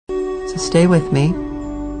So stay with me,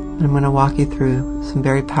 and I'm going to walk you through some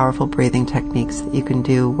very powerful breathing techniques that you can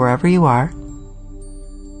do wherever you are,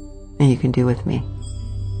 and you can do with me.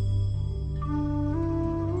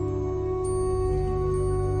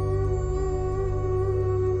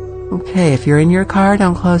 Okay, if you're in your car,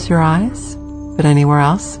 don't close your eyes, but anywhere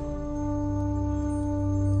else,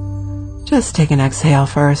 just take an exhale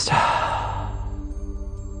first.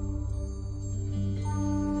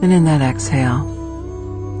 And in that exhale,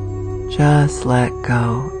 just let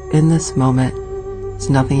go. In this moment, there's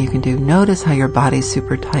nothing you can do. Notice how your body's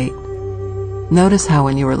super tight. Notice how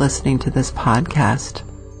when you were listening to this podcast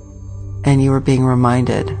and you were being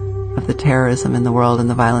reminded of the terrorism in the world and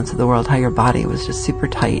the violence of the world, how your body was just super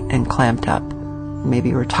tight and clamped up. Maybe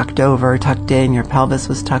you were tucked over, tucked in, your pelvis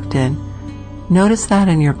was tucked in. Notice that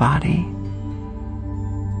in your body.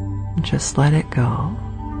 And just let it go.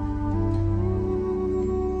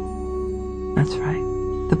 That's right.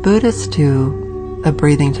 The Buddhists do a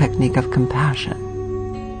breathing technique of compassion.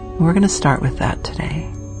 And we're going to start with that today.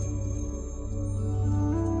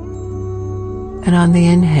 And on the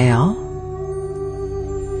inhale,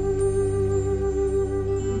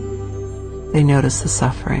 they notice the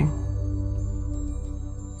suffering.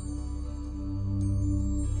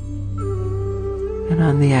 And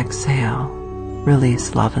on the exhale,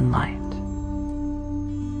 release love and light.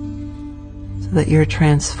 So that you're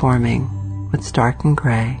transforming what's dark and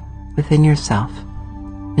gray within yourself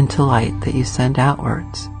into light that you send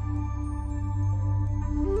outwards.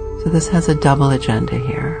 So this has a double agenda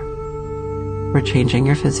here. We're changing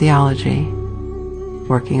your physiology,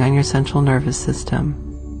 working on your central nervous system,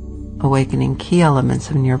 awakening key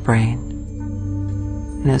elements in your brain.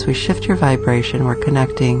 And as we shift your vibration, we're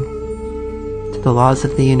connecting to the laws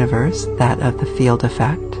of the universe, that of the field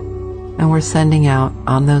effect, and we're sending out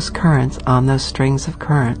on those currents, on those strings of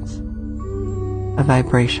currents, a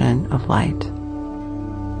vibration of light.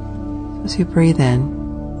 So as you breathe in,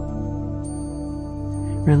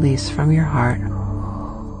 release from your heart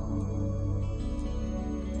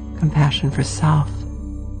compassion for self,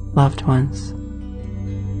 loved ones,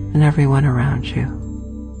 and everyone around you.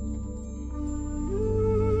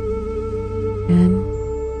 In,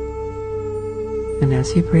 and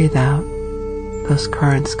as you breathe out, those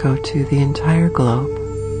currents go to the entire globe.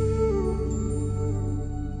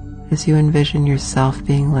 As you envision yourself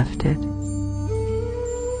being lifted,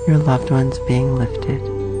 your loved ones being lifted,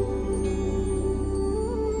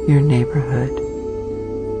 your neighborhood,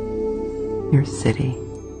 your city,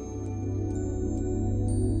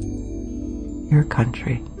 your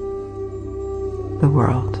country, the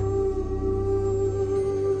world.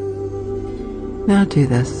 Now do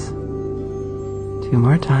this 2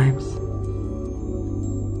 more times.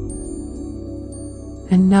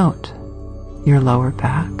 And note your lower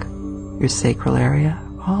back, your sacral area,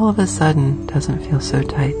 all of a sudden doesn't feel so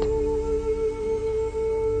tight.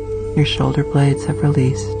 Your shoulder blades have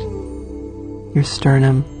released. Your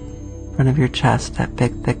sternum, front of your chest, that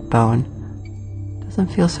big thick bone, doesn't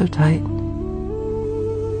feel so tight.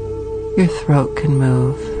 Your throat can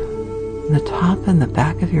move, and the top and the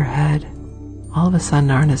back of your head all of a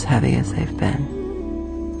sudden aren't as heavy as they've been.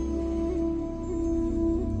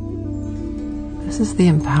 This is the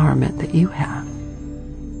empowerment that you have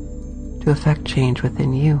to affect change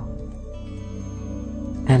within you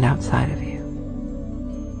and outside of you.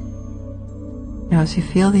 Now, as you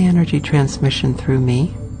feel the energy transmission through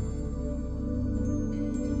me,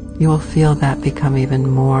 you will feel that become even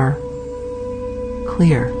more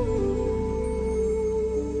clear.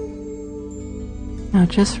 Now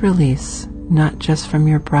just release, not just from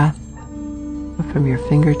your breath, but from your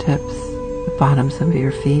fingertips, the bottoms of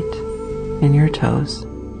your feet, and your toes.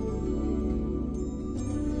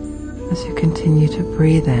 As you continue to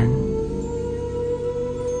breathe in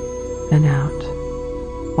and out,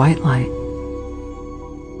 white light,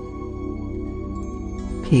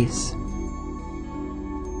 peace.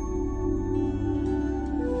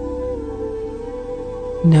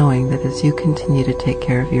 Knowing that as you continue to take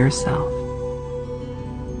care of yourself,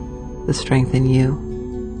 the strength in you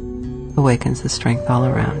awakens the strength all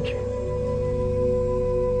around you.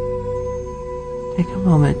 Take a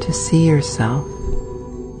moment to see yourself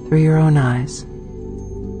through your own eyes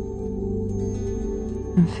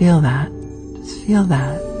and feel that. Just feel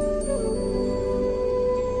that.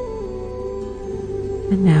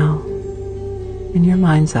 And now, in your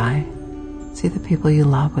mind's eye, see the people you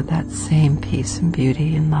love with that same peace and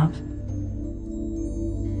beauty and love.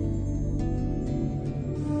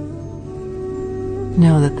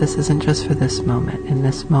 Know that this isn't just for this moment. In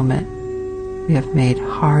this moment, we have made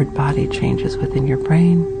hard body changes within your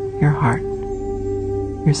brain, your heart,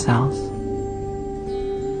 your cells.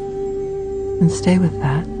 and stay with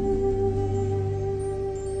that.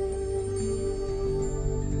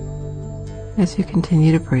 As you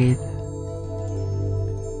continue to breathe,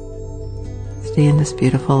 stay in this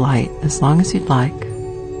beautiful light as long as you'd like.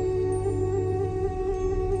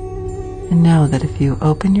 And know that if you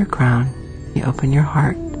open your crown, you open your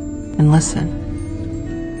heart and listen,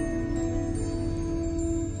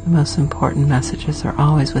 the most important messages are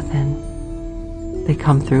always within. They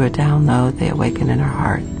come through a download, they awaken in our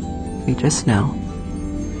heart. We just know.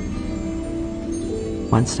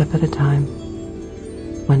 One step at a time,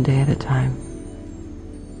 one day at a time,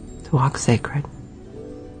 to walk sacred,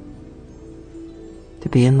 to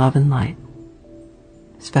be in love and light,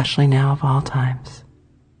 especially now of all times.